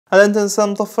هل انت انسان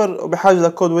مطفر وبحاجة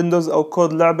لكود ويندوز او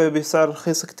كود لعبة بسعر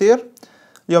رخيص كتير؟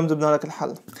 اليوم جبنا لك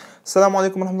الحل. السلام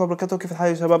عليكم ورحمة الله وبركاته، كيف الحال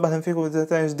يا شباب؟ اهلا فيكم فيديو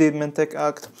تاني جديد من تك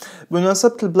اكت.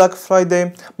 بمناسبة البلاك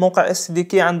فرايداي موقع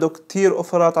SCDKey عنده كتير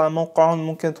اوفرات على موقعهم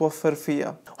ممكن توفر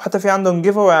فيها، وحتى في عندهم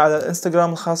جيف اواي على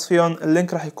الانستغرام الخاص فيهم،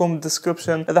 اللينك رح يكون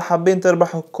بالدسكربشن اذا حابين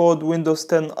تربحوا كود ويندوز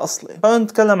 10 اصلي. خلينا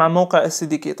نتكلم عن موقع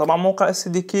SCDKey. طبعا موقع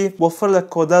SCDKey بوفر لك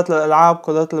كودات للالعاب،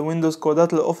 كودات للويندوز،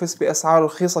 كودات للاوفيس باسعار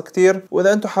رخيصة كتير،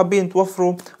 واذا انتم حابين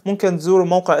توفروا ممكن تزوروا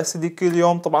موقع SCDKey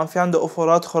اليوم. طبعا في عنده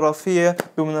اوفرات خرافية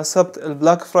بمناسبة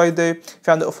البلاك فرايداي،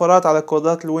 في عنده اوفرات على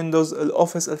كودات الويندوز،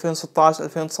 الاوفيس 2016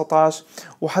 2019،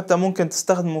 وحتى ممكن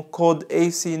تستخدموا كود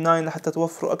AC9 لحتى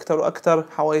توفروا اكثر واكثر،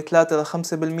 حوالي 3 ل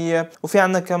 5%. وفي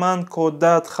عندنا كمان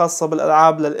كودات خاصة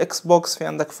بالالعاب للاكس بوكس، في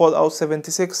عندك فول اوت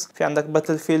 76، في عندك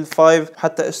باتل فيلد 5،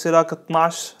 حتى اشتراك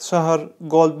 12 شهر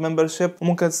جولد ممبرشيب،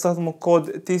 وممكن تستخدموا كود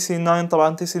TC9.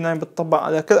 طبعا TC9 بتطبق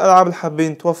على كل الالعاب اللي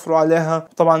حابين توفروا عليها.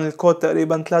 طبعا الكود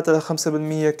تقريبا 3 ل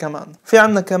 5% كمان. في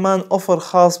عندنا كمان اوفر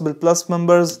خاص بالبلس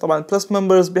ممبرز. طبعا البلس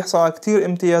ممبرز بيحصلوا على كتير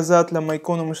امتيازات لما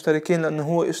يكونوا مشتركين، لانه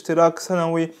هو اشتراك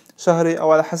سنوي شهري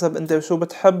او على حسب انت شو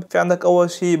بتحب. في عندك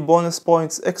اول شيء بونس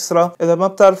بوينتس اكسترا. اذا ما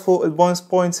بتعرفوا البونس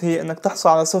بوينتس هي انك تحصل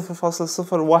على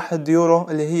 0.01 يورو،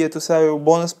 اللي هي تساوي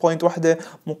بونس بوينت واحدة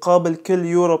مقابل كل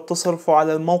يورو بتصرفه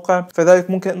على الموقع. فذلك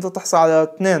ممكن انت تحصل على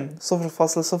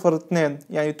 0.02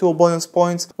 يعني 2 بونس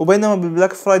بوينتس. وبينما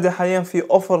بالبلاك فرايداي حاليا في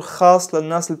اوفر خاص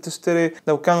للناس اللي بتشتري،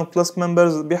 لو كانوا بلس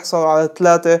ممبرز بيحصلوا على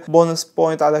 3 بونس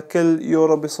بوينت على كل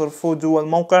يورو بيصرفوه جوا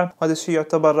الموقع. وهذا الشيء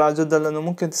يعتبر رائع جدا، لانه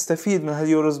ممكن تستفيد من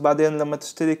هاليوروز بعدين لما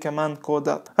تشتري كمان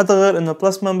كودات. هذا غير انه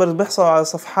بلس ممبرز بيحصلوا على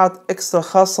صفحات اكسترا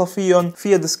خاصة فيهم،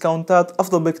 فيها ديسكاونتات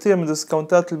افضل بكتير من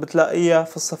الديسكاونتات اللي بتلاقيها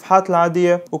في الصفحات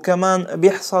العادية. وكمان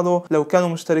بيحصلوا لو كانوا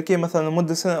مشتركين مثلا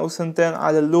لمدة سنة او سنتين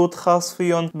على اللوت خاص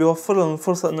فيهم، بيوفر لهم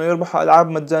الفرصة انه يربحوا العاب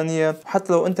مجانية.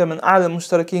 وحتى لو انت من اعلى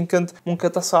المشتركين كنت،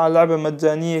 ممكن تحصل على لعبة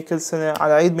مجانية كل سنة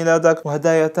على عيد ميلادك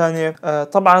وهدايا تانية.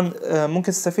 طبعا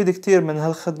ممكن تستفيد كتير من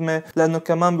هالخدمة، لانه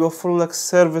كمان بيوفر لك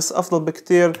سيرفيس افضل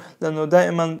بكتير، لانه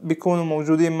دائما بيكونوا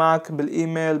موجودين معك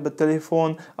بالايميل،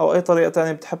 بالتليفون، او اي طريقة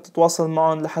تانية بتحب تتواصل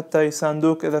معهم لحتى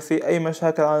يساندوك اذا في اي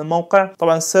مشاكل على الموقع.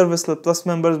 طبعا السيرفيس للبلس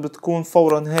ممبرز بتكون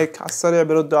فورا هيك على السريع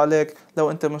بيردوا عليك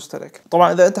لو انت مشترك.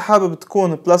 طبعا اذا انت حابب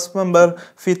تكون بلس ممبر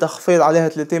في تخفيض عليها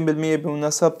 30%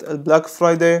 بمناسبة البلاك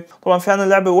فرايداي. طبعا في عنا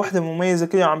لعبة وحدة مميزة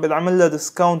كل يوم عم بنعمل لها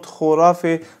ديسكاونت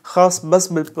خرافي خاص بس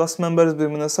بالبلس ممبرز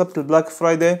بمناسبة البلاك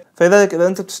فرايداي. فلذلك اذا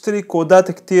انت بتشتري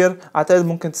كودات كتير، اعتقد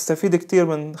ممكن تستفيد كتير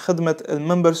من خدمة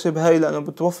الممبرشيب هاي، لانه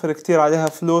بتوفر كتير عليها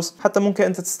فلوس. حتى ممكن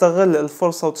انت تستغل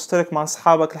الفرصة وتشترك مع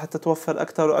اصحابك لحتى توفر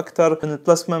اكتر واكتر من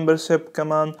البلس ممبرشيب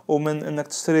كمان، ومن انك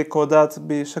تشتري كودات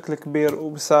بشكل كبير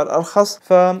وبسعر ارخص.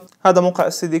 فهذا موقع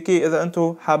SCDKey. اذا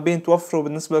انتم حابين توفروا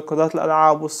بالنسبة لكودات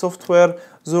الالعاب والسوفت وير،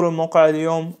 زوروا الموقع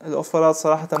اليوم. الاوفرات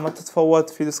صراحة ما تتفوت،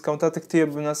 في ديسكاونتات كتير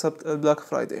بمناسبة البلاك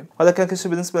فرايداي. هذا كان كل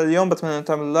شيء بالنسبة لليوم. بتمنى ان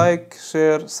تعمل لايك،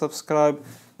 شير، سبسكرايب،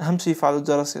 اهم شيء فعلوا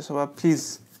الجرس يا شباب،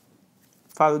 بليز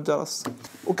فعلوا الجرس.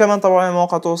 وكمان طبعا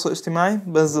مواقع التواصل الاجتماعي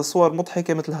بنزل صور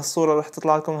مضحكة مثل هالصورة رح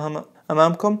تطلع لكم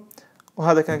امامكم.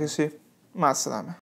 وهذا كان كل شيء، مع السلامة.